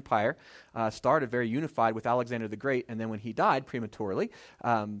Greek Empire started very unified with Alexander the Great, and then when he died prematurely,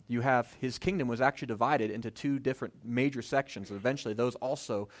 you have his kingdom was actually divided into 2 different major sections, and eventually those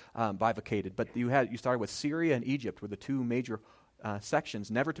also bifurcated. But you started with Syria and Egypt were the 2 major sections,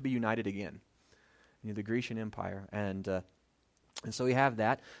 never to be united again. The Grecian Empire, and so we have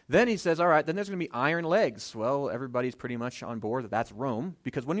that. Then he says, all right, then there's going to be iron legs. Well, everybody's pretty much on board that that's Rome,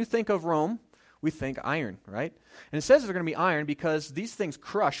 because when you think of Rome, we think iron, right? And it says they're going to be iron because these things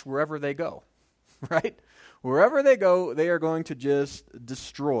crush wherever they go, right? Wherever they go, they are going to just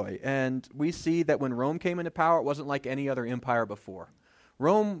destroy. And we see that when Rome came into power, it wasn't like any other empire before.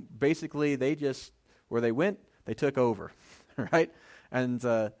 Rome, basically, where they went, they took over, right? And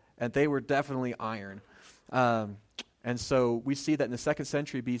they were definitely iron. And so we see that in the 2nd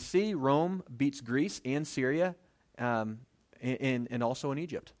century BC, Rome beats Greece and Syria, and also in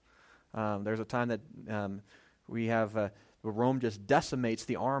Egypt. There's a time that we have Rome just decimates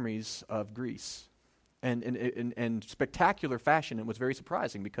the armies of Greece. And in spectacular fashion. It was very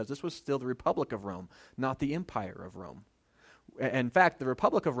surprising because this was still the Republic of Rome, not the Empire of Rome. In fact, the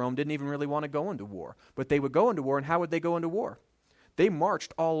Republic of Rome didn't even really want to go into war. But they would go into war, and how would they go into war? They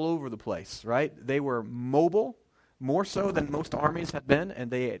marched all over the place, right? They were mobile, more so than most armies had been,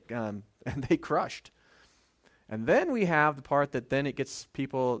 and they crushed. And then we have the part that then it gets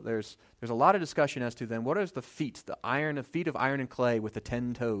people. There's a lot of discussion as to then what is the feet, feet of iron and clay with the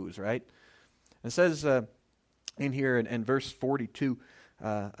 10 toes, right? It says in here in verse 42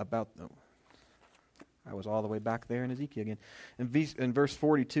 about. Oh, I was all the way back there in Ezekiel again. In verse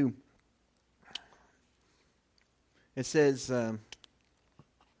 42, it says.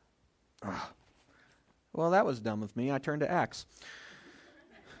 Well, that was dumb of me. I turned to Acts.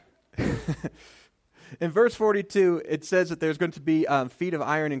 In verse 42, it says that there's going to be feet of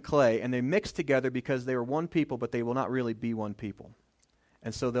iron and clay, and they mix together because they are one people, but they will not really be one people.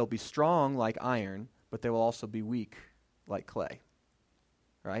 And so they'll be strong like iron, but they will also be weak like clay.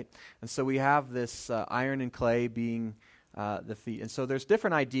 Right? And so we have this iron and clay being the feet. And so there's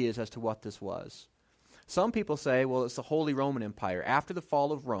different ideas as to what this was. Some people say, well, it's the Holy Roman Empire. After the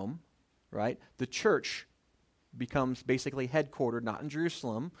fall of Rome, right, the church becomes basically headquartered not in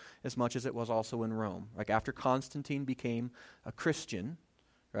Jerusalem as much as it was also in Rome. Like after Constantine became a Christian,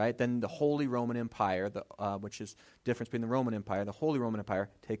 right? Then the Holy Roman Empire, which is the difference between the Roman Empire, the Holy Roman Empire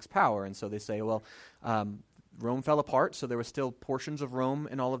takes power. And so they say, well, Rome fell apart, so there were still portions of Rome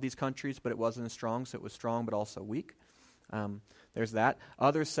in all of these countries, but it wasn't as strong, so it was strong but also weak. There's that.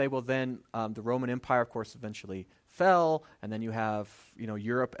 Others say, well, then the Roman Empire, of course, eventually fell, and then you have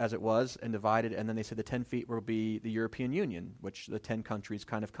Europe as it was and divided, and then they say the 10 feet will be the European Union, which the 10 countries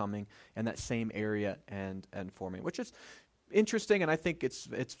kind of coming in that same area and forming, which is interesting, and I think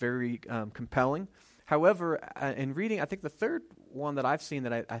it's very compelling. However, in reading, I think the third one that I've seen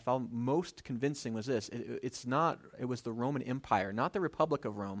that I found most convincing was this. It was the Roman Empire, not the Republic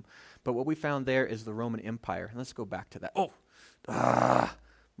of Rome, but what we found there is the Roman Empire. And let's go back to that.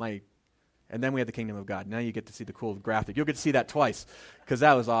 And then we had the Kingdom of God. Now you get to see the cool graphic. You'll get to see that twice, because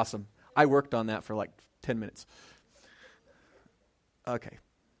that was awesome. I worked on that for like 10 minutes. Okay.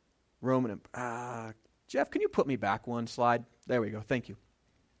 Roman Empire. Jeff, can you put me back one slide? There we go. Thank you.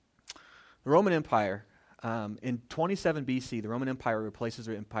 The Roman Empire, in 27 BC, the Roman Empire replaces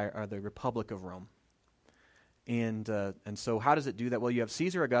the Republic of Rome. And so how does it do that? Well, you have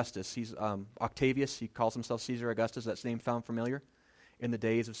Caesar Augustus. He's Octavius. He calls himself Caesar Augustus. That's name sound familiar? In the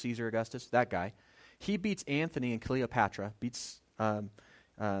days of Caesar Augustus, that guy. He beats Antony and Cleopatra, beats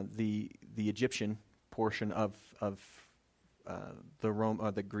the Egyptian portion of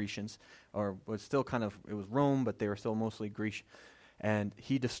the Grecians, or was still it was Rome, but they were still mostly Greek, and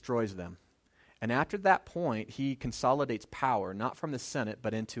he destroys them. And after that point, he consolidates power, not from the Senate,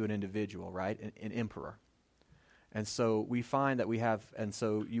 but into an individual, right? An emperor. And so we find that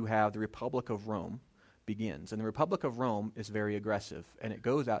you have the Republic of Rome begins. And the Republic of Rome is very aggressive, and it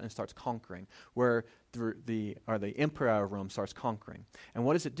goes out and starts conquering, where the Emperor of Rome starts conquering. And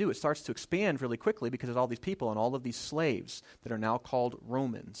what does it do? It starts to expand really quickly because there's all these people and all of these slaves that are now called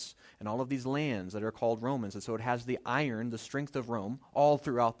Romans, and all of these lands that are called Romans. And so it has the iron, the strength of Rome, all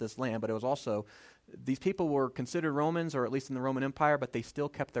throughout this land, but it was also, these people were considered Romans, or at least in the Roman Empire, but they still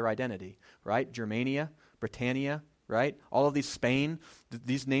kept their identity, right? Germania, Britannia, right? All of these, Spain,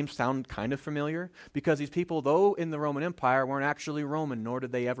 these names sound kind of familiar because these people, though in the Roman Empire, weren't actually Roman, nor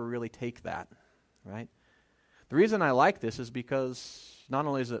did they ever really take that, right? The reason I like this is because not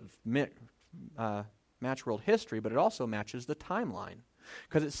only does it match world history, but it also matches the timeline.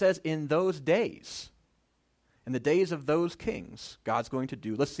 Because it says in those days, in the days of those kings, God's going to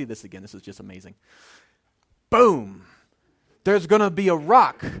do, let's see this again, this is just amazing. Boom! There's going to be a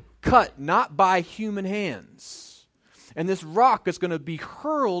rock cut not by human hands. And this rock is going to be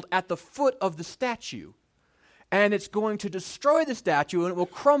hurled at the foot of the statue. And it's going to destroy the statue, and it will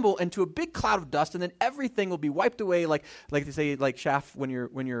crumble into a big cloud of dust, and then everything will be wiped away, like they say, like chaff when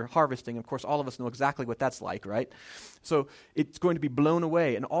you're harvesting. Of course, all of us know exactly what that's like, right? So it's going to be blown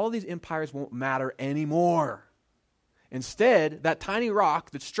away, and all these empires won't matter anymore. Instead, that tiny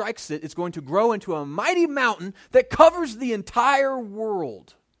rock that strikes it is going to grow into a mighty mountain that covers the entire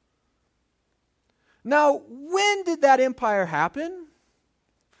world. Now, when did that empire happen?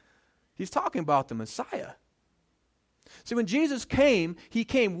 He's talking about the Messiah. See, when Jesus came, he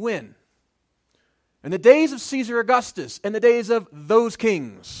came when? In the days of Caesar Augustus, in the days of those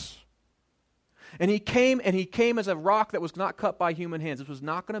kings. And he came as a rock that was not cut by human hands. This was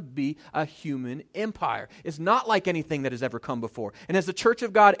not going to be a human empire. It's not like anything that has ever come before. And has the Church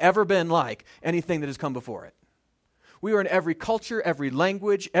of God ever been like anything that has come before it? We are in every culture, every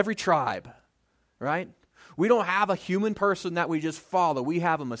language, every tribe. Right? We don't have a human person that we just follow. We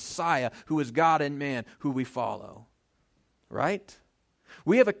have a Messiah who is God and man who we follow. Right?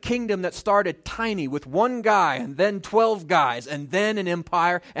 We have a kingdom that started tiny with one guy and then 12 guys and then an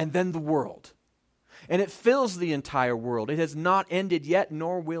empire and then the world. And it fills the entire world. It has not ended yet,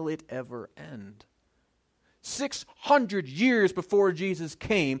 nor will it ever end. 600 years before Jesus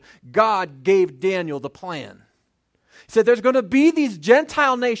came, God gave Daniel the plan. He said there's going to be these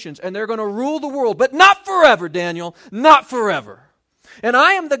Gentile nations and they're going to rule the world, but not forever, Daniel, not forever. And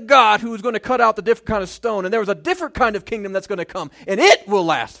I am the God who is going to cut out the different kind of stone, and there was a different kind of kingdom that's going to come, and it will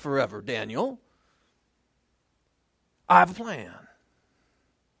last forever, Daniel. I have a plan.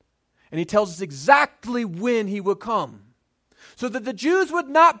 And he tells us exactly when he will come, so that the Jews would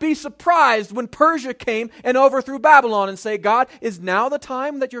not be surprised when Persia came and overthrew Babylon and say, God, is now the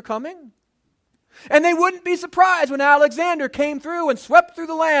time that you're coming? And they wouldn't be surprised when Alexander came through and swept through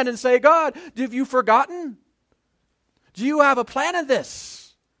the land and say, God, have you forgotten? Do you have a plan of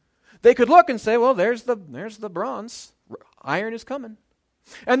this? They could look and say, well, there's the bronze. Iron is coming.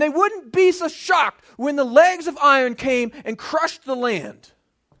 And they wouldn't be so shocked when the legs of iron came and crushed the land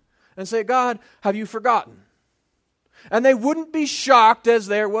and say, God, have you forgotten? And they wouldn't be shocked as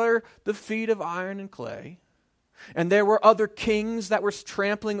there were the feet of iron and clay. and there were other kings that were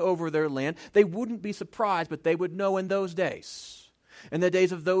trampling over their land, they wouldn't be surprised, but they would know in those days, in the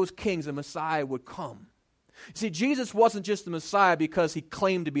days of those kings, the Messiah would come. See, Jesus wasn't just the Messiah because he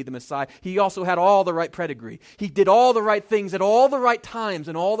claimed to be the Messiah. He also had all the right pedigree. He did all the right things at all the right times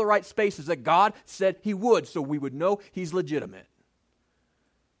and all the right spaces that God said he would, so we would know he's legitimate.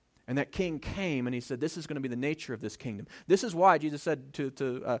 And that king came and he said, this is going to be the nature of this kingdom. This is why Jesus said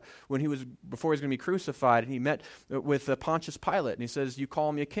before he was going to be crucified, and he met with Pontius Pilate, and he says, you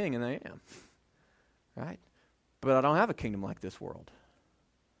call me a king, and I am. Right? But I don't have a kingdom like this world.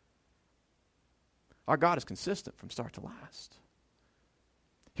 Our God is consistent from start to last.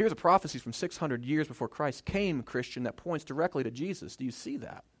 Here's a prophecy from 600 years before Christ came, Christian, that points directly to Jesus. Do you see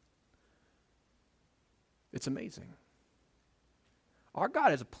that? It's amazing. Our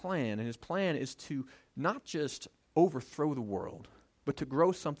God has a plan, and his plan is to not just overthrow the world, but to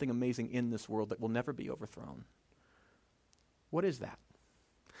grow something amazing in this world that will never be overthrown. What is that?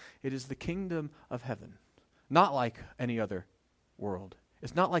 It is the kingdom of heaven. Not like any other world.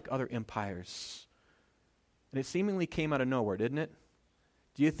 It's not like other empires. And it seemingly came out of nowhere, didn't it?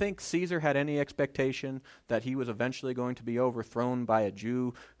 Do you think Caesar had any expectation that he was eventually going to be overthrown by a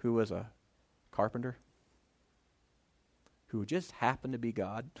Jew who was a carpenter? Who just happened to be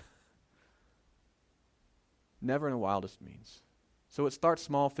God? Never in the wildest means. So it starts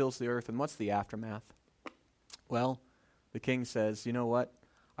small, fills the earth, and what's the aftermath? Well, the king says, you know what?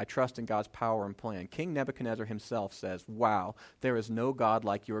 I trust in God's power and plan. King Nebuchadnezzar himself says, wow, there is no God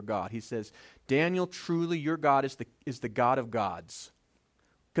like your God. He says, Daniel, truly your God is the God of gods.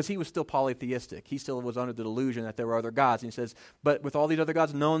 Because he was still polytheistic. He still was under the delusion that there were other gods. And he says, but with all these other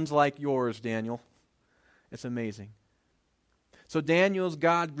gods, no one's like yours, Daniel. It's amazing. So Daniel's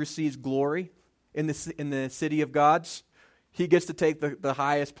God receives glory in the city of gods. He gets to take the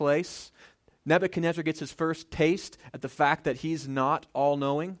highest place. Nebuchadnezzar gets his first taste at the fact that he's not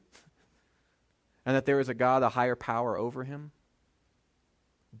all-knowing and that there is a God, a higher power over him.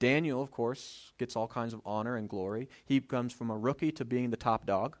 Daniel, of course, gets all kinds of honor and glory. He comes from a rookie to being the top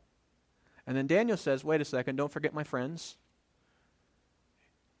dog. And then Daniel says, wait a second, don't forget my friends.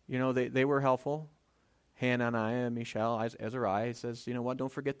 You know, they were helpful. Hananiah, Mishael, Azariah. He says, you know what,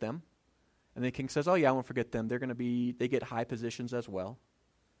 don't forget them. And the king says, oh yeah, I won't forget them. They get high positions as well.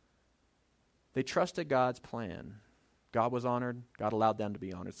 They trusted God's plan. God was honored. God allowed them to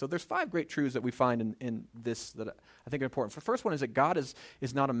be honored. So there's 5 great truths that we find in this that I think are important. The first one is that God is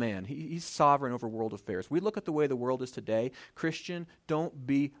not a man. He's sovereign over world affairs. We look at the way the world is today. Christian, don't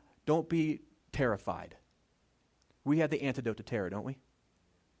be terrified. We have the antidote to terror, don't we?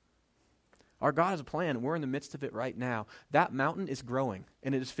 Our God has a plan. We're in the midst of it right now. That mountain is growing,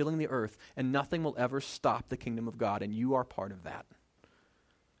 and it is filling the earth, and nothing will ever stop the kingdom of God, and you are part of that.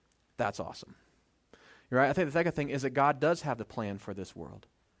 That's awesome. You're right. I think the second thing is that God does have the plan for this world.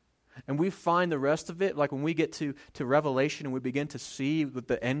 And we find the rest of it, like when we get to Revelation and we begin to see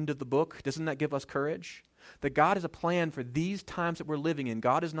the end of the book, doesn't that give us courage? That God has a plan for these times that we're living in.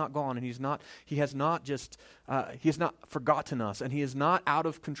 God is not gone, and He has not forgotten us, and He is not out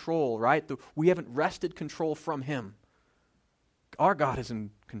of control, right? We haven't wrested control from Him. Our God is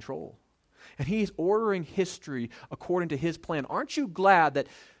in control. And He's ordering history according to His plan. Aren't you glad that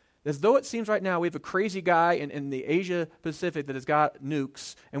as though it seems right now we have a crazy guy in the Asia Pacific that has got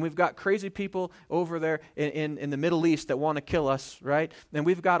nukes, and we've got crazy people over there in the Middle East that want to kill us, right? And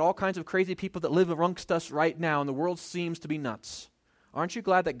we've got all kinds of crazy people that live amongst us right now, and the world seems to be nuts. Aren't you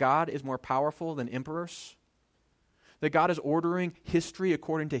glad that God is more powerful than emperors? That God is ordering history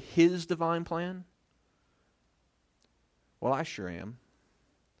according to His divine plan? Well, I sure am.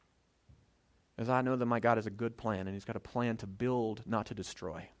 As I know that my God has a good plan, and He's got a plan to build, not to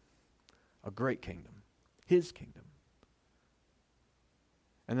destroy. A great kingdom. His kingdom.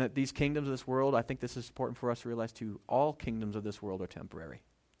 And that these kingdoms of this world, I think this is important for us to realize too, all kingdoms of this world are temporary.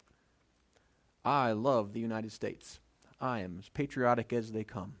 I love the United States. I am as patriotic as they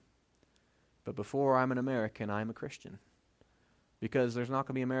come. But before I'm an American, I'm a Christian. Because there's not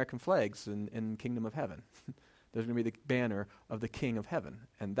going to be American flags in Kingdom of Heaven. There's going to be the banner of the King of Heaven.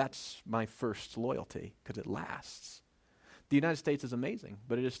 And that's my first loyalty, because it lasts. The United States is amazing,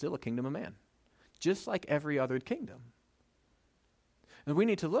 but it is still a kingdom of man, just like every other kingdom. And we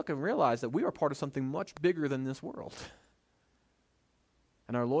need to look and realize that we are part of something much bigger than this world.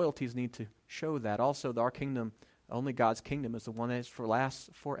 And our loyalties need to show that. Also, our kingdom, only God's kingdom, is the one that lasts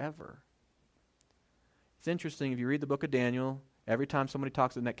forever. It's interesting, if you read the book of Daniel, every time somebody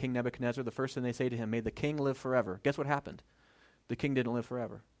talks to King Nebuchadnezzar, the first thing they say to him, may the king live forever. Guess what happened? The king didn't live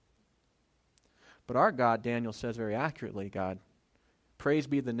forever. But our God, Daniel says very accurately, God, praise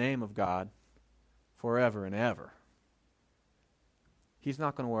be the name of God forever and ever. He's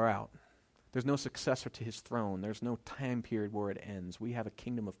not going to wear out. There's no successor to his throne. There's no time period where it ends. We have a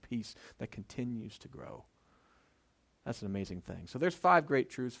kingdom of peace that continues to grow. That's an amazing thing. So there's 5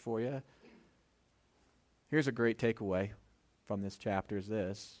 great truths for you. Here's a great takeaway from this chapter is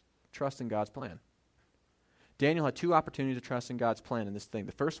this: trust in God's plan. Daniel had 2 opportunities to trust in God's plan in this thing.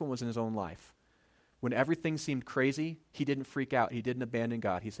 The first one was in his own life. When everything seemed crazy, he didn't freak out. He didn't abandon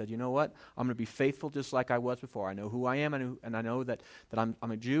God. He said, you know what? I'm going to be faithful just like I was before. I know who I am, and I know that I'm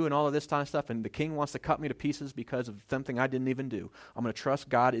a Jew and all of this kind of stuff, and the king wants to cut me to pieces because of something I didn't even do. I'm going to trust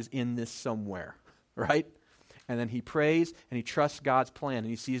God is in this somewhere, right? And then he prays, and he trusts God's plan, and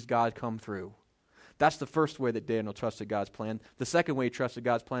he sees God come through. That's the first way that Daniel trusted God's plan. The second way he trusted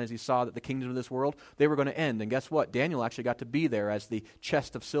God's plan is he saw that the kingdoms of this world, they were going to end. And guess what? Daniel actually got to be there as the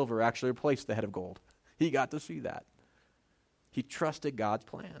chest of silver actually replaced the head of gold. He got to see that. He trusted God's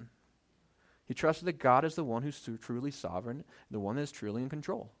plan. He trusted that God is the one who's truly sovereign, the one that is truly in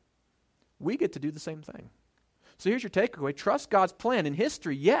control. We get to do the same thing. So here's your takeaway. Trust God's plan in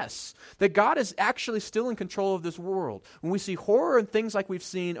history, yes, that God is actually still in control of this world. When we see horror and things like we've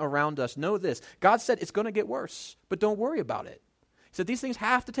seen around us, know this. God said it's going to get worse, but don't worry about it. He said these things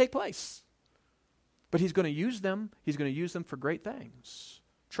have to take place. But he's going to use them. He's going to use them for great things.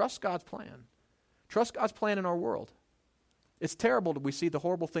 Trust God's plan. Trust God's plan in our world. It's terrible that we see the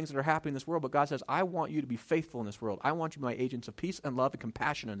horrible things that are happening in this world, but God says, I want you to be faithful in this world. I want you to be my agents of peace and love and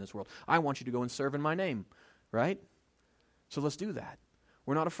compassion in this world. I want you to go and serve in my name. Right? So let's do that.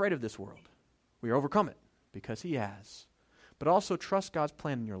 We're not afraid of this world. We overcome it because he has. But also trust God's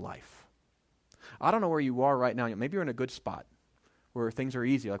plan in your life. I don't know where you are right now. Maybe you're in a good spot where things are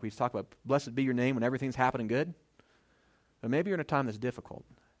easy, like we talked about, blessed be your name when everything's happening good. But maybe you're in a time that's difficult.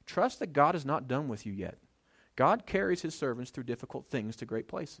 Trust that God is not done with you yet. God carries his servants through difficult things to great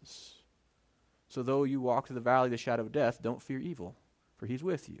places. So though you walk through the valley of the shadow of death, don't fear evil, for he's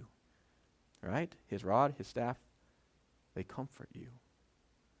with you. Right? His rod, his staff, they comfort you.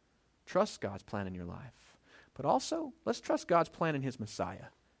 Trust God's plan in your life. But also, let's trust God's plan in his Messiah.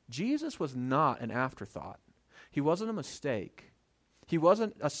 Jesus was not an afterthought. He wasn't a mistake. He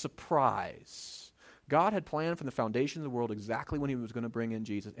wasn't a surprise. God had planned from the foundation of the world exactly when he was going to bring in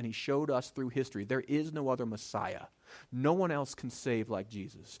Jesus, and he showed us through history there is no other Messiah. No one else can save like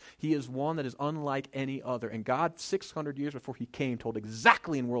Jesus. He is one that is unlike any other, and God, 600 years before he came, told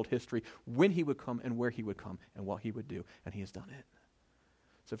exactly in world history when he would come and where he would come and what he would do, and he has done it.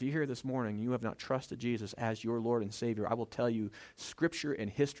 So if you're here this morning, you have not trusted Jesus as your Lord and Savior, I will tell you, Scripture and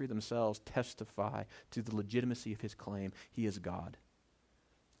history themselves testify to the legitimacy of his claim. He is God,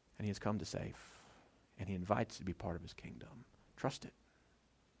 and he has come to save. And he invites you to be part of his kingdom. Trust it.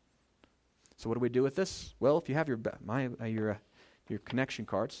 So what do we do with this? Well, if you have your connection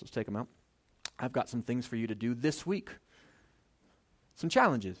cards, let's take them out. I've got some things for you to do this week. Some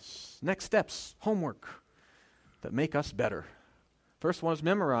challenges, next steps, homework that make us better. First one is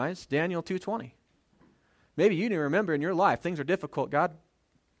memorize Daniel 2:20. Maybe you didn't remember in your life. Things are difficult. God,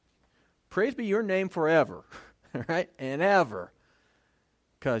 praise be your name forever, right? And ever.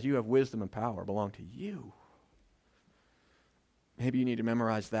 Because you have wisdom and power belong to you. Maybe you need to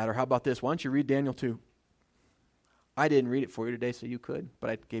memorize that. Or how about this? Why don't you read Daniel 2? I didn't read it for you today so you could,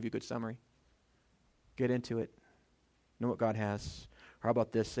 but I gave you a good summary. Get into it. Know what God has. Or how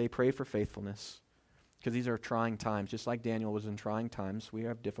about this? Say, pray for faithfulness. Because these are trying times. Just like Daniel was in trying times, we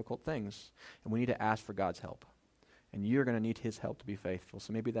have difficult things. And we need to ask for God's help. And you're going to need his help to be faithful.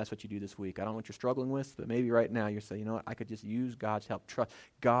 So maybe that's what you do this week. I don't know what you're struggling with, but maybe right now you say, you know what, I could just use God's help. Trust.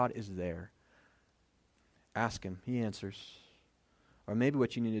 God is there. Ask him. He answers. Or maybe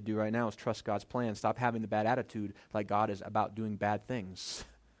what you need to do right now is trust God's plan. Stop having the bad attitude like God is about doing bad things.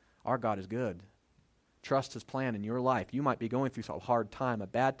 Our God is good. Trust his plan in your life. You might be going through a hard time, a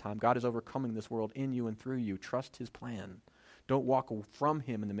bad time. God is overcoming this world in you and through you. Trust his plan. Don't walk from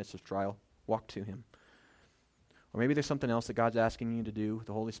him in the midst of trial. Walk to him. Or maybe there's something else that God's asking you to do.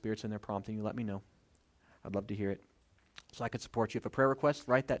 The Holy Spirit's in there prompting you. Let me know. I'd love to hear it. So I could support you. If a prayer request,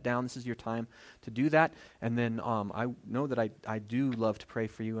 write that down. This is your time to do that. And then I know that I do love to pray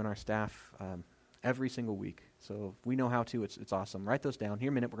for you and our staff every single week. So if we know how to, it's awesome. Write those down. Here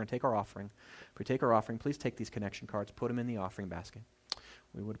in a minute, we're going to take our offering. If we take our offering, please take these connection cards, put them in the offering basket.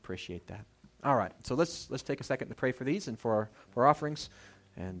 We would appreciate that. All right. So let's take a second to pray for these and for our offerings.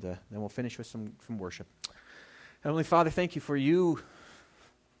 And then we'll finish with some worship. Heavenly Father, thank you for you.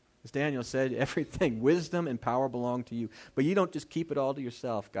 As Daniel said, everything, wisdom and power belong to you. But you don't just keep it all to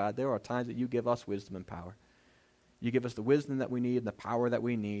yourself, God. There are times that you give us wisdom and power. You give us the wisdom that we need and the power that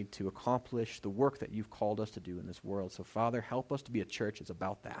we need to accomplish the work that you've called us to do in this world. So, Father, help us to be a church that's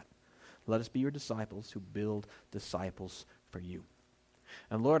about that. Let us be your disciples who build disciples for you.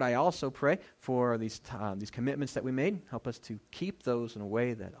 And Lord, I also pray for these commitments that we made. Help us to keep those in a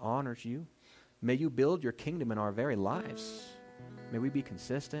way that honors you. May you build your kingdom in our very lives. May we be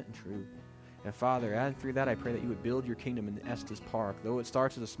consistent and true. And Father, and through that I pray that you would build your kingdom in Estes Park. Though it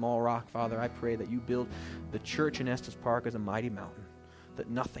starts as a small rock, Father, I pray that you build the church in Estes Park as a mighty mountain that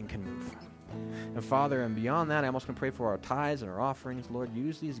nothing can move. And Father, and beyond that, I'm also going to pray for our tithes and our offerings. Lord,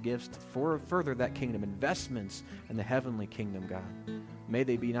 use these gifts to further that kingdom, investments in the heavenly kingdom, God. May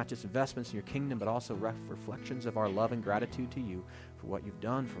they be not just investments in your kingdom, but also reflections of our love and gratitude to you for what you've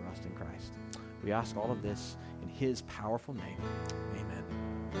done for us in Christ. We ask all of this in his powerful name. Amen.